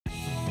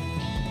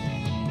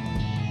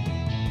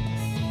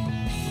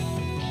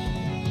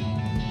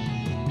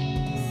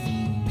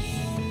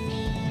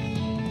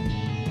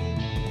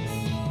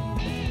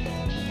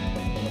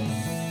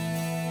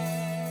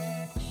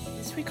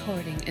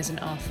recording is an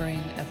offering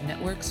of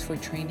Networks for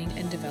Training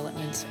and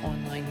Development's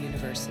online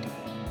university.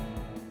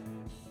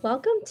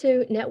 Welcome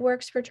to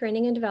Networks for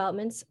Training and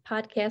Development's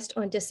podcast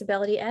on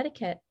disability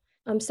etiquette.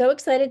 I'm so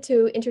excited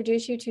to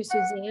introduce you to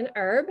Suzanne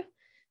Erb.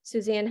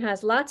 Suzanne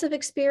has lots of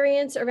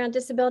experience around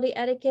disability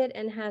etiquette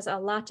and has a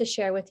lot to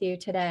share with you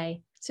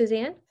today.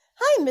 Suzanne?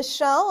 Hi,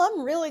 Michelle.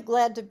 I'm really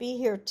glad to be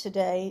here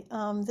today.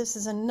 This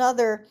is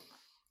another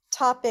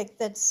topic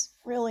that's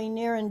really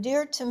near and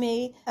dear to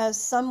me as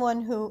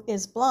someone who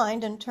is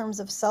blind in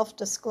terms of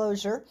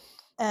self-disclosure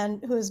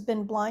and who has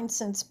been blind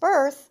since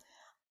birth.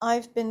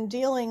 I've been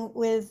dealing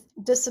with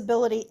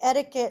disability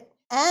etiquette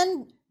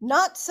and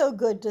not so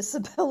good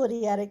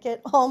disability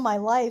etiquette all my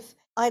life.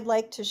 I'd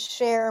like to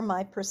share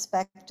my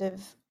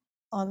perspective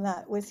on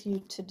that with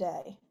you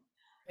today.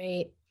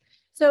 Great.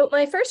 So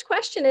my first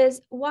question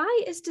is,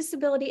 why is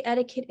disability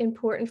etiquette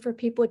important for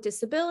people with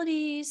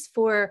disabilities,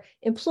 for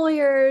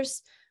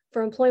employers,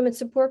 for employment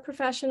support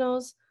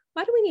professionals?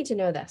 Why do we need to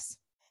know this?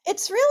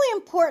 It's really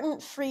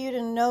important for you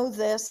to know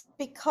this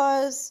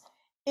because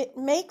it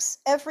makes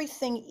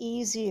everything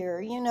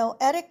easier. You know,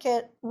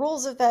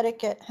 rules of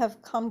etiquette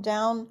have come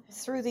down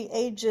through the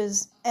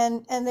ages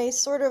and they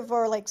sort of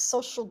are like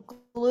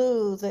social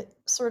glue that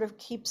sort of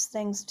keeps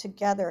things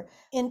together.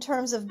 In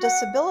terms of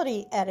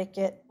disability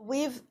etiquette,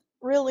 we've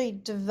really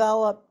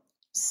developed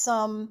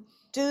some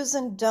do's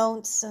and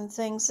don'ts and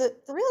things that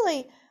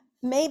really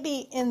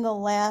maybe in the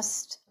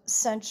last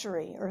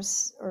century or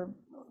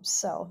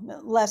so,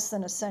 less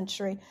than a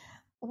century,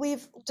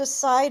 we've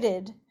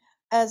decided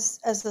as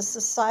a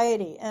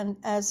society and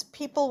as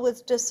people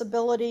with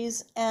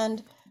disabilities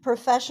and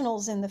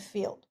professionals in the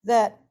field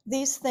that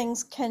these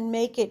things can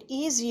make it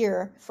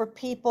easier for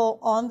people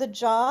on the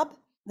job.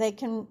 They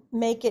can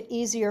make it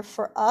easier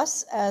for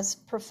us as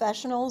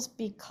professionals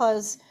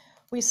because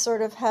we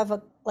sort of have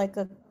a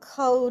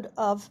code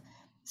of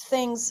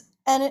things.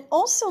 And it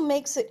also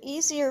makes it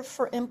easier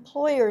for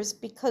employers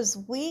because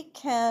we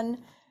can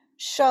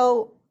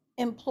show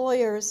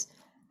employers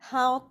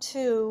how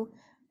to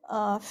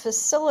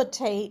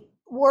facilitate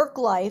work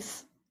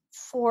life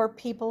for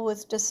people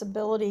with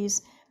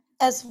disabilities,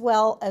 as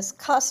well as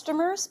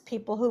customers,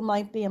 people who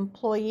might be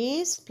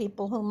employees,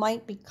 people who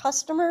might be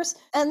customers.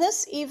 And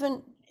this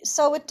even,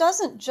 so it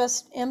doesn't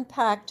just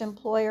impact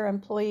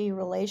employer-employee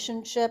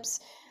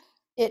relationships,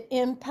 it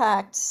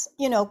impacts,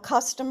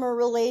 customer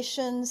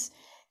relations.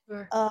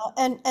 Sure.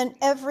 And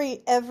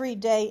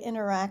everyday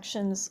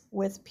interactions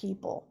with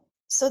people.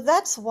 So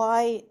that's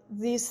why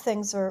these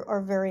things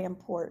are very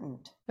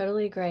important.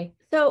 Totally agree.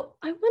 So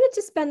I wanted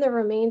to spend the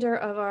remainder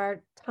of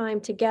our time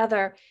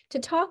together to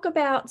talk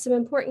about some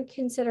important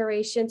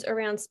considerations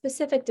around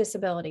specific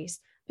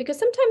disabilities, because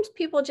sometimes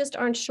people just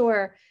aren't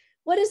sure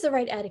what is the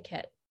right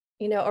etiquette,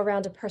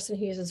 around a person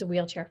who uses a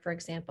wheelchair, for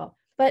example.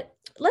 But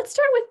let's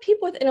start with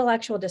people with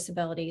intellectual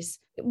disabilities.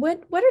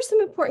 What are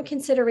some important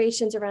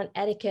considerations around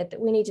etiquette that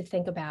we need to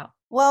think about?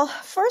 Well,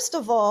 first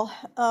of all,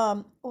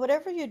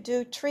 whatever you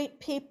do, treat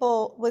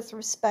people with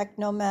respect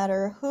no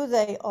matter who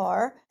they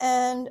are.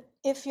 And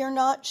if you're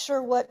not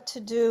sure what to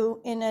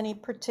do in any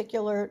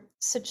particular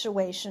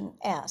situation,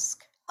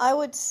 ask. I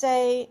would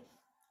say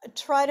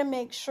try to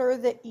make sure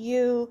that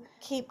you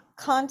keep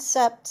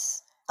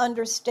concepts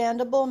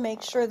understandable,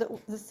 make sure that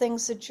the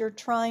things that you're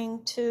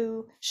trying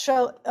to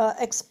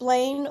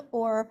explain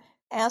or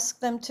ask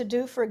them to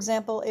do, for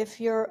example, if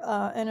you're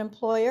an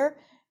employer,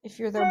 if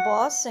you're their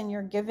boss and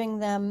you're giving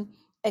them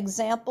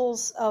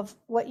examples of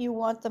what you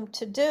want them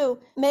to do,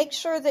 make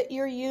sure that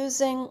you're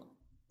using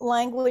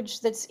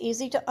language that's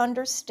easy to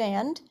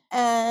understand.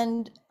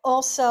 And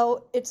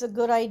also, it's a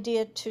good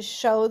idea to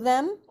show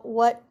them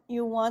what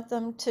you want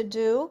them to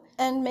do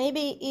and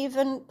maybe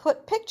even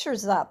put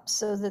pictures up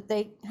so that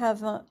they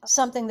have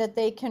something that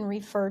they can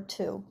refer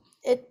to.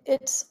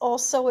 It's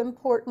also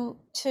important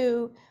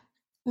to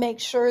make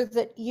sure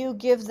that you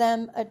give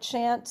them a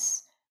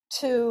chance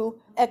to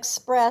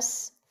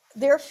express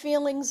their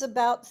feelings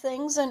about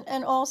things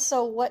and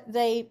also what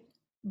they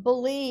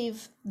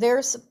believe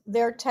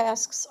their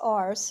tasks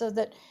are, so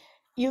that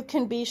you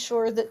can be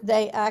sure that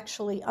they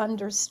actually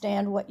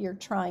understand what you're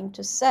trying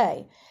to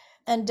say.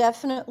 And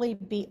definitely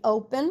be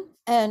open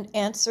and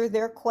answer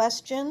their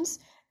questions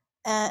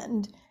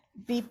and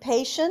be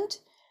patient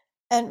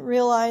and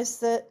realize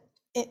that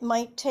it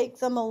might take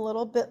them a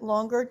little bit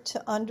longer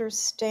to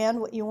understand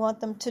what you want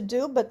them to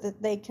do, but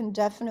that they can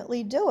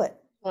definitely do it.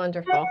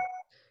 Wonderful.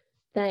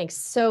 Thanks.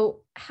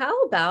 So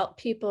how about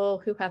people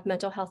who have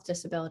mental health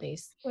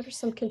disabilities? What are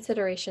some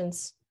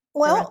considerations?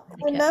 Well,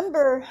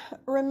 remember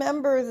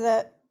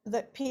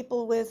that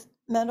people with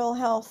mental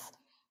health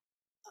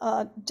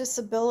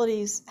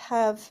disabilities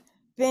have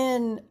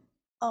been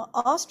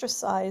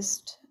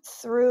ostracized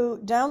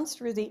down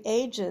through the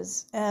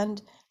ages.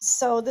 And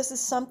so this is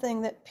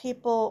something that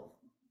people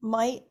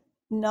might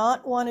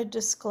not want to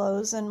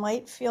disclose and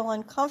might feel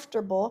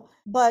uncomfortable,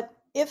 but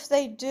if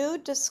they do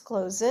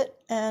disclose it,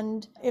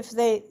 and if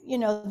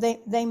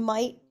they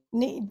might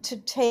need to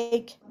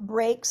take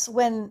breaks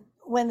when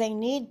when they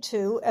need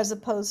to, as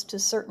opposed to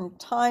certain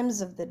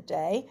times of the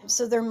day.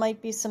 So there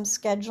might be some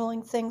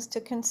scheduling things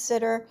to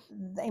consider.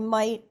 They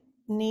might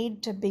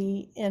need to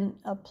be in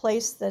a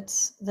place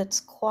that's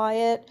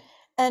quiet.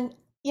 And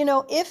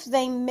if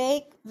they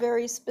make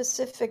very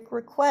specific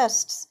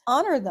requests,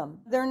 honor them.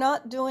 They're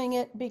not doing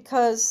it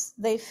because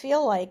they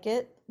feel like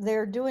it.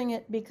 They're doing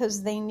it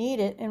because they need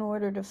it in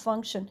order to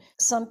function.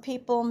 Some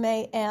people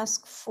may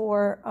ask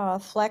for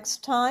flex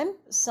time.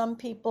 Some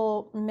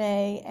people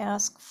may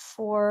ask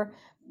for,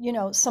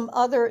 some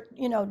other,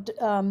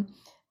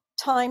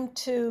 time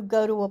to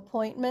go to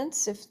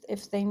appointments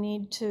if they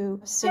need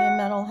to see a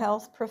mental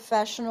health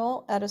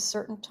professional at a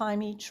certain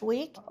time each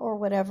week or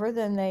whatever,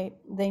 then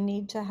they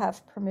need to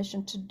have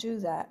permission to do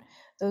that.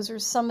 Those are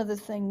some of the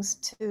things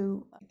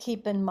to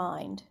keep in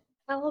mind.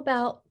 How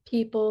about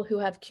people who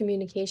have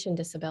communication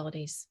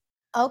disabilities?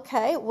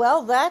 Okay,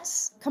 well,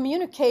 that's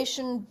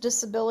communication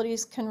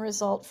disabilities can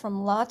result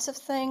from lots of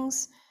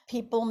things.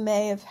 People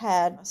may have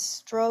had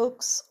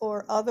strokes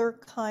or other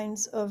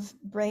kinds of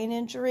brain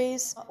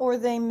injuries, or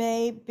they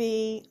may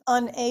be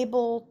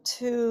unable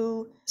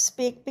to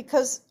speak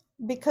because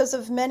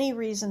of many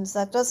reasons.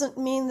 That doesn't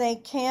mean they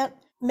can't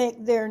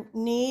make their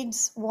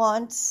needs,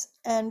 wants,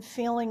 and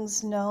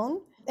feelings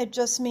known. It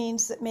just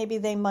means that maybe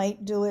they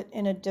might do it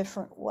in a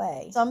different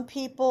way. Some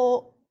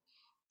people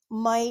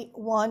might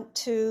want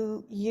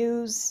to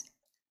use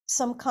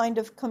some kind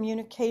of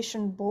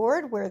communication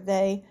board where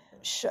they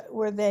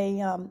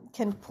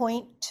can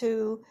point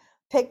to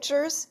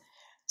pictures.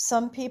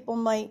 Some people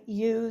might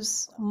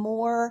use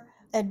more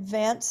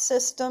advanced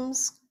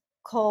systems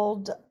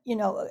called,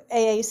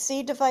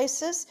 AAC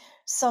devices.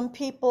 Some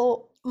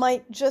people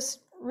might just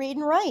read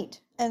and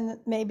write, and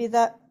maybe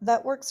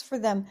that works for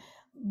them.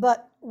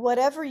 But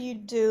whatever you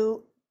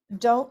do,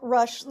 don't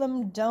rush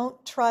them.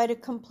 Don't try to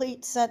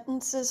complete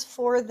sentences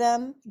for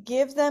them.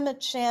 Give them a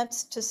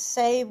chance to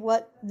say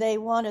what they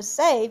want to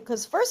say,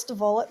 because first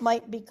of all, it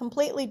might be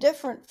completely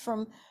different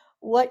from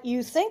what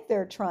you think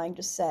they're trying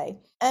to say.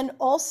 And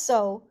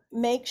also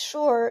make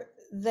sure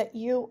that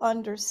you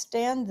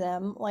understand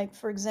them. Like,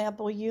 for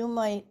example, you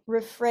might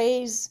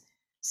rephrase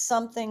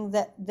something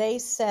that they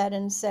said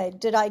and say,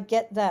 "Did I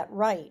get that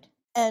right?"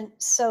 And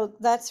so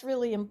that's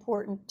really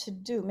important to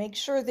do. Make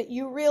sure that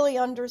you really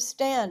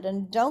understand,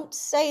 and don't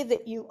say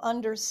that you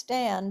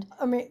understand.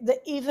 I mean,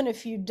 even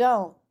if you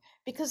don't,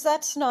 because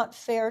that's not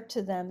fair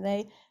to them.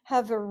 They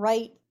have a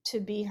right to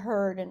be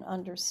heard and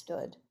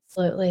understood.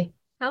 Absolutely.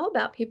 How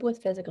about people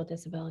with physical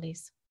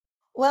disabilities?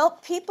 Well,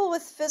 people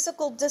with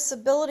physical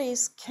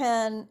disabilities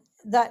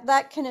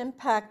that can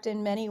impact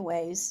in many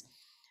ways.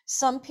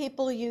 Some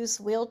people use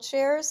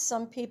wheelchairs,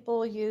 some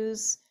people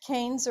use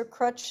canes or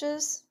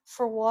crutches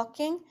for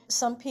walking.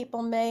 Some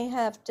people may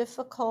have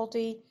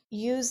difficulty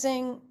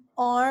using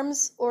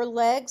arms or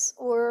legs,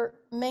 or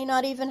may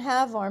not even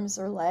have arms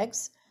or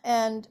legs.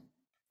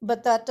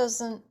 But that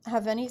doesn't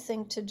have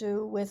anything to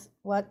do with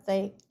what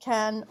they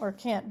can or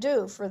can't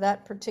do for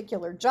that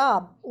particular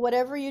job.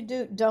 Whatever you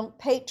do, don't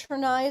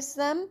patronize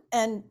them.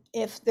 And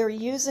if they're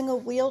using a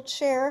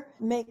wheelchair,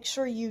 make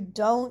sure you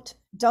don't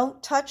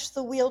touch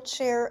the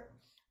wheelchair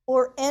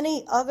or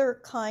any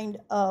other kind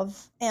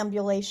of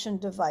ambulation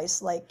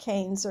device like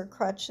canes or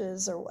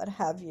crutches or what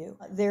have you.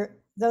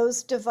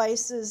 Those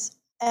devices,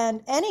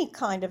 and any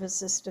kind of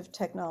assistive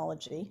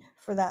technology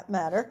for that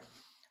matter,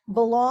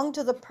 belong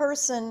to the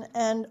person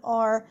and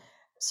are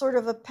sort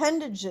of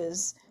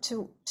appendages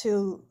to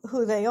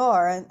who they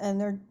are,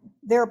 and they're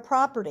their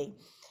property.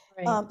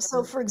 Right.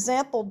 So for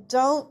example,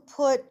 don't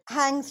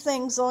hang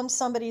things on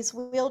somebody's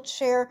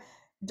wheelchair.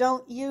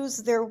 Don't use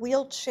their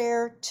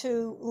wheelchair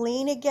to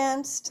lean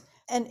against.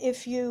 And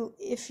if you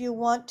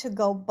want to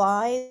go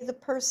by the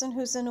person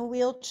who's in a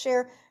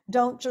wheelchair,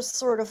 don't just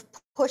sort of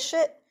push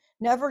it.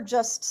 Never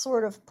just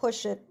sort of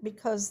push it,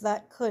 because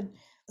that could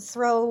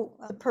throw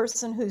the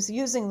person who's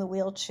using the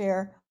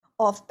wheelchair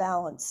off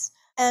balance.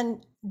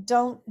 And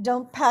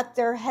don't pat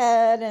their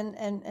head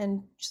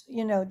and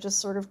just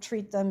sort of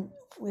treat them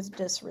with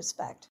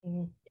disrespect.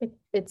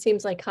 It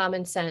seems like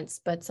common sense,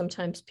 but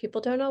sometimes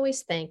people don't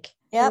always think.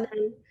 Yep.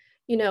 And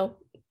then,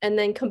 and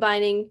then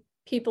combining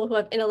people who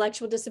have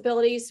intellectual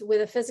disabilities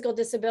with a physical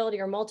disability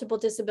or multiple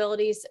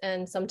disabilities,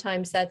 and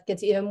sometimes that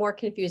gets even more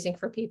confusing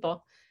for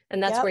people.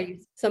 And that's Yep. where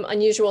some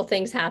unusual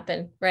things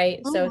happen, right?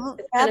 So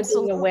it's kind of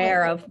being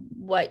aware of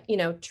what,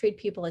 treat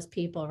people as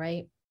people,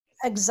 right?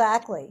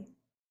 Exactly.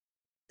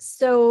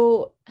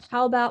 So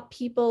how about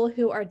people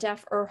who are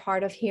deaf or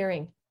hard of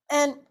hearing?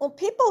 And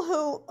people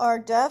who are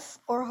deaf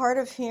or hard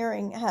of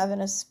hearing have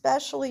an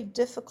especially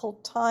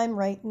difficult time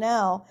right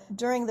now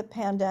during the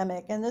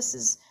pandemic. And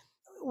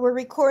we're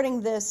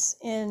recording this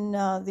in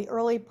the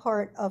early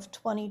part of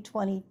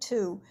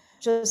 2022,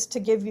 just to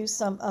give you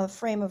a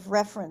frame of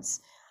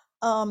reference.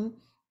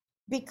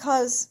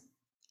 Because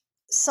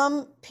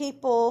some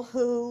people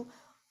who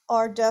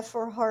are deaf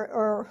or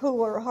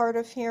who are hard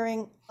of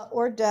hearing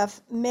or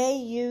deaf may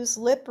use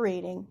lip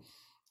reading.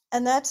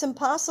 And that's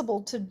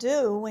impossible to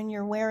do when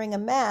you're wearing a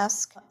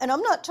mask. And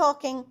I'm not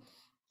talking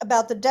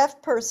about the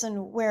deaf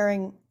person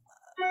wearing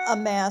a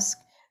mask.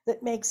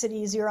 that makes it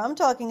easier. I'm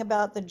talking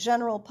about the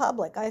general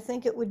public. I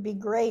think it would be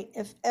great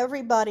if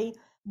everybody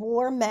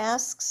wore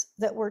masks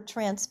that were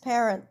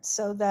transparent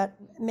so that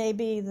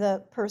maybe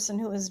the person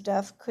who is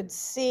deaf could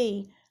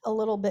see a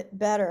little bit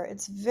better.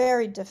 It's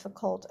very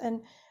difficult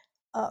and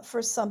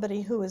for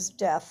somebody who is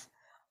deaf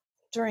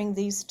during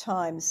these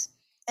times.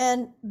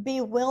 And be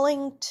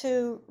willing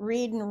to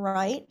read and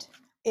write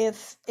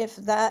if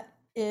that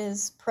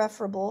is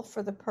preferable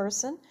for the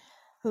person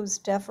who's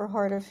deaf or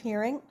hard of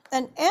hearing,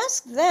 and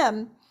ask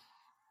them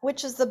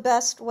which is the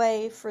best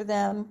way for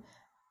them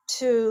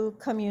to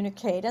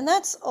communicate. And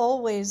that's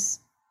always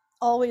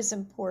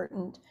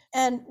important.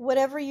 And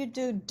whatever you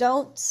do,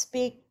 don't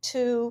speak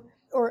to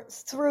or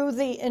through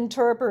the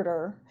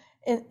interpreter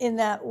in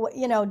that,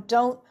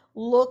 don't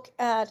look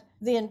at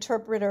the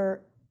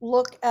interpreter,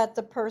 look at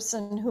the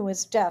person who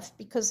is deaf,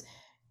 because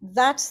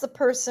that's the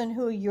person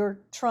who you're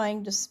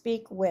trying to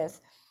speak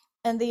with.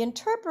 And the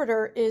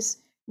interpreter is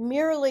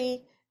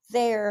merely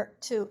there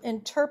to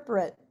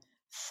interpret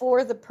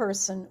for the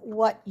person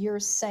what you're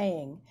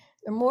saying.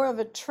 They're more of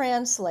a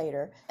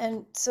translator.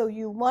 And so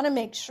you want to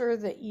make sure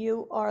that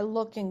you are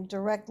looking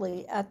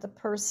directly at the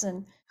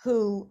person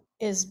who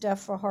is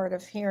deaf or hard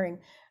of hearing.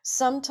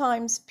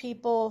 Sometimes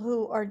people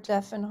who are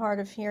deaf and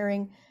hard of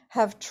hearing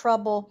have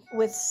trouble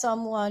with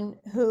someone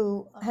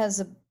who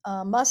has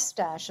a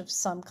mustache of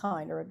some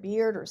kind, or a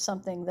beard, or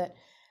something that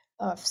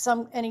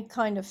any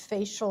kind of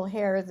facial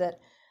hair that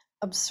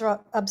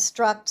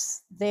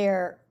obstructs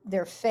their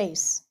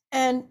face.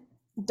 And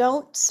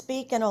don't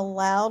speak in a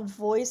loud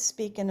voice,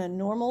 speak in a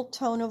normal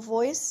tone of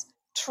voice.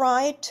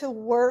 Try to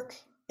work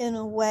in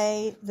a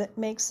way that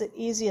makes it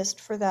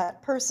easiest for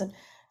that person.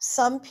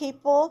 Some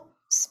people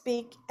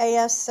speak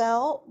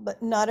ASL,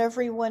 but not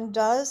everyone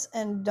does,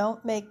 and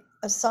don't make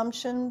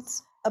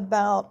assumptions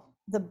about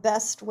the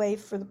best way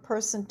for the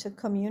person to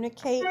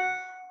communicate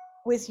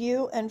with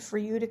you and for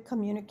you to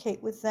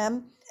communicate with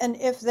them. And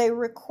if they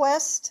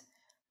request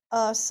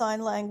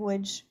sign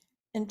language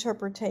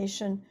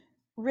interpretation,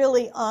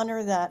 really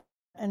honor that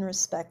and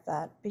respect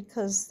that,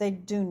 because they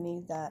do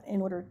need that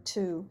in order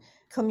to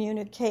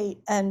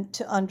communicate and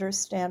to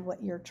understand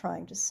what you're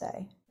trying to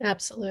say.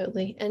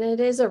 Absolutely. And it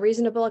is a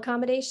reasonable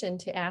accommodation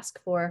to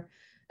ask for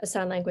a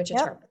sign language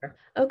interpreter.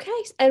 Okay.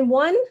 And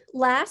one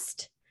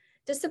last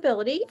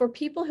disability for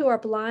people who are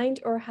blind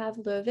or have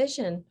low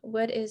vision.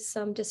 What is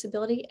some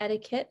disability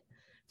etiquette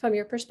from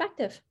your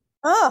perspective?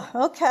 Oh,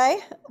 okay.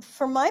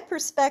 From my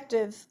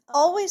perspective,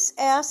 always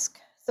ask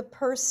the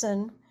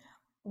person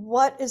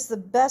what is the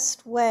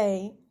best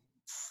way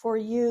for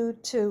you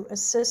to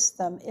assist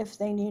them if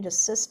they need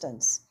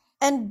assistance.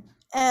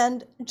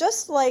 And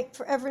just like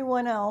for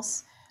everyone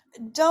else,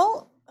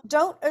 don't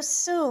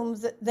assume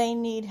that they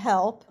need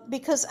help,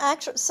 because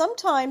actually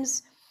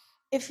sometimes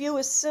if you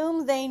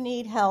assume they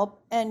need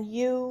help and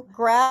you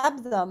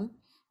grab them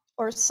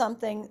or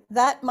something,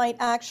 that might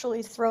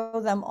actually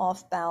throw them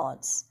off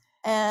balance.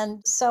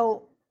 And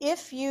so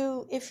if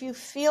you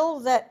feel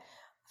that,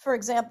 for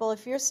example,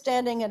 if you're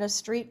standing at a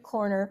street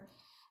corner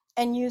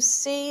and you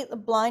see the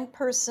blind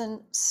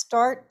person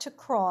start to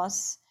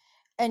cross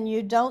and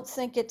you don't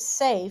think it's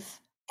safe,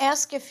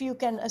 ask if you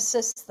can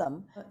assist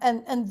them,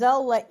 and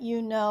they'll let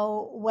you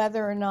know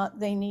whether or not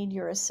they need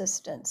your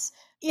assistance.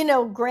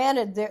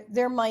 Granted,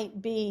 there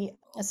might be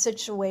a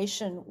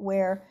situation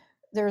where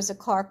there's a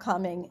car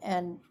coming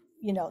and,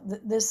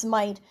 this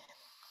might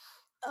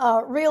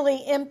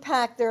really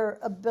impact their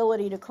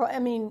ability to cross. I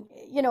mean,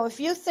 if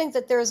you think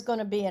that there's going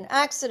to be an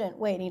accident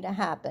waiting to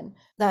happen,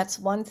 that's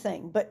one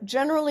thing. But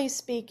generally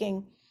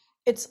speaking,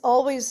 it's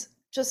always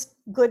just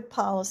good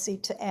policy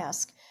to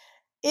ask.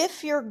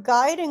 If you're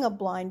guiding a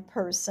blind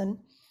person,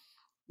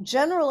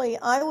 generally,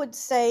 I would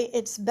say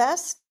it's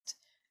best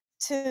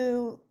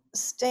to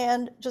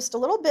stand just a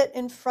little bit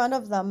in front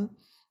of them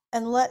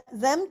and let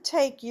them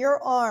take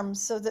your arm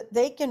so that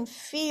they can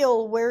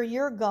feel where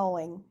you're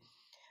going,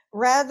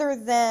 rather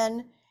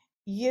than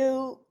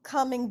you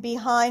coming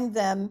behind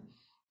them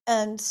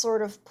and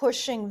sort of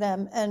pushing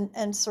them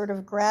and sort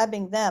of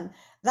grabbing them.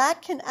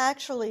 That can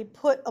actually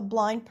put a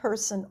blind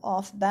person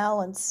off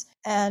balance.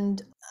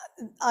 And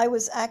I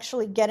was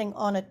actually getting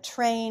on a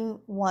train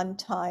one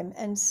time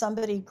and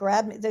somebody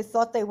grabbed me. They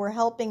thought they were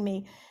helping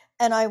me,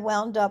 and I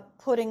wound up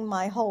putting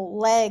my whole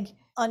leg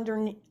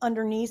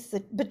underneath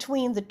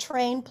between the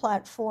train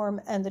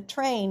platform and the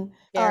train.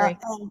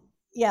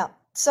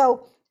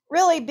 So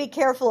really be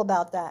careful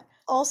about that.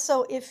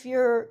 Also, if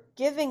you're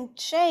giving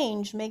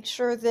change, make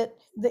sure that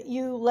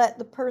you let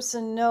the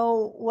person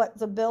know what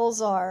the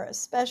bills are,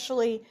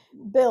 especially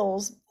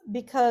bills,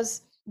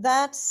 because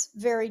that's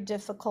very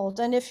difficult.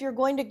 And if you're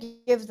going to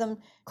give them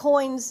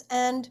coins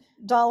and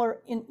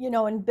dollar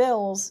in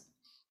bills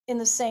in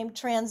the same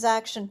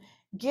transaction,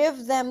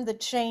 give them the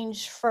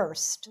change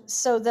first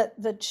so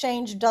that the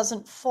change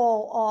doesn't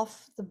fall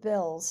off the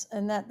bills,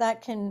 and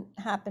that can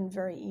happen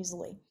very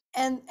easily.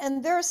 And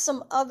there are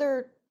some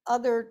other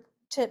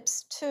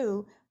tips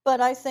too, but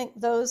I think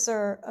those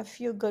are a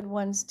few good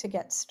ones to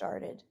get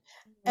started.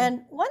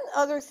 And one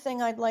other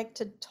thing I'd like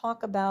to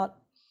talk about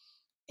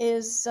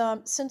is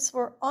since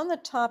we're on the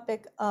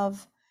topic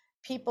of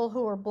people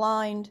who are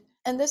blind,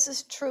 and this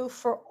is true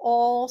for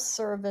all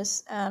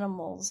service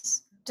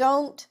animals,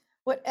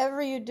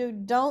 whatever you do,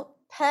 don't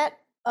pet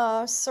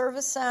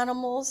service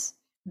animals.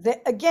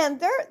 Again,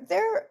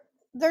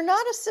 they're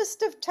not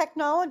assistive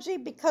technology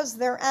because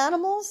they're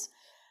animals,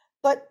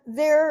 but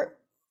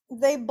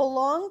they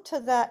belong to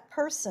that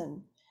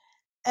person.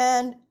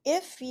 And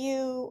if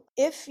you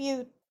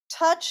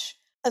touch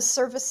a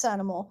service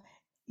animal,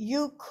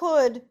 you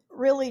could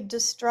really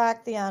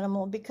distract the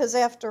animal because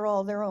after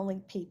all, they're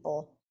only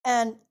people.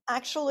 And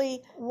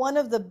actually, one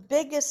of the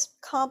biggest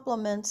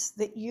compliments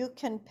that you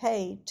can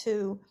pay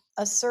to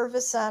a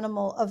service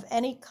animal of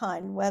any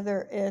kind,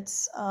 whether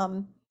it's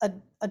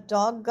a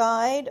dog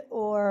guide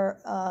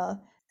or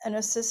an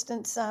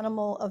assistance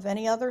animal of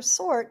any other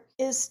sort,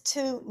 is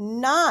to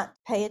not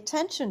pay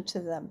attention to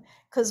them.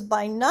 Because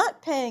by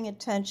not paying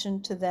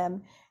attention to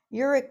them,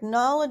 you're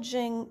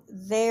acknowledging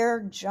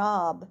their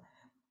job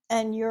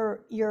and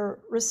you're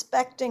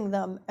respecting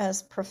them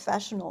as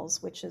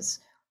professionals, which is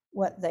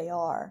what they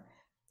are.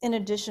 In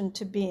addition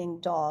to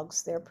being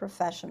dogs, they're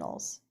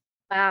professionals.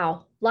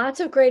 Wow. Lots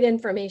of great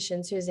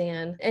information,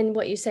 Suzanne. And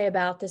what you say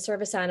about the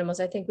service animals,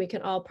 I think we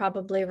can all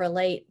probably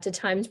relate to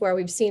times where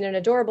we've seen an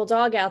adorable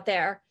dog out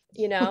there,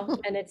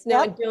 and it's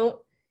Yep.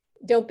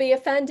 don't be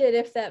offended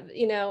if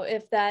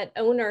that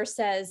owner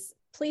says,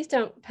 please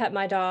don't pet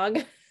my dog.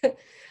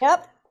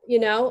 Yep.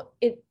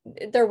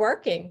 They're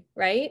working,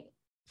 right?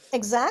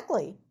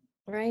 Exactly.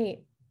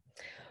 Right.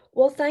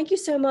 Well, thank you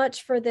so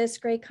much for this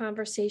great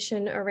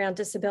conversation around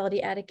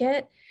disability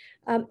etiquette.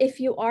 If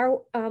you are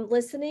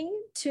listening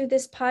to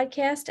this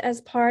podcast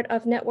as part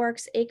of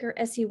Network's ACRE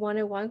SE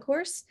 101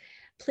 course,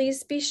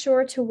 please be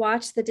sure to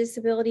watch the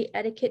disability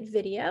etiquette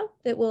video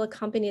that will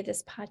accompany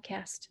this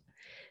podcast.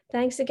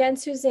 Thanks again,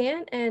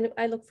 Suzanne, and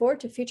I look forward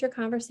to future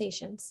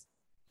conversations.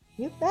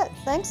 You bet.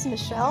 Thanks,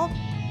 Michelle.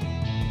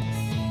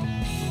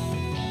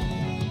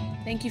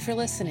 Thank you for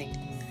listening.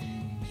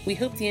 We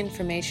hope the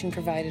information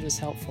provided was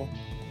helpful.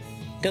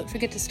 Don't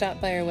forget to stop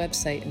by our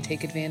website and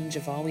take advantage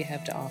of all we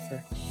have to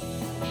offer.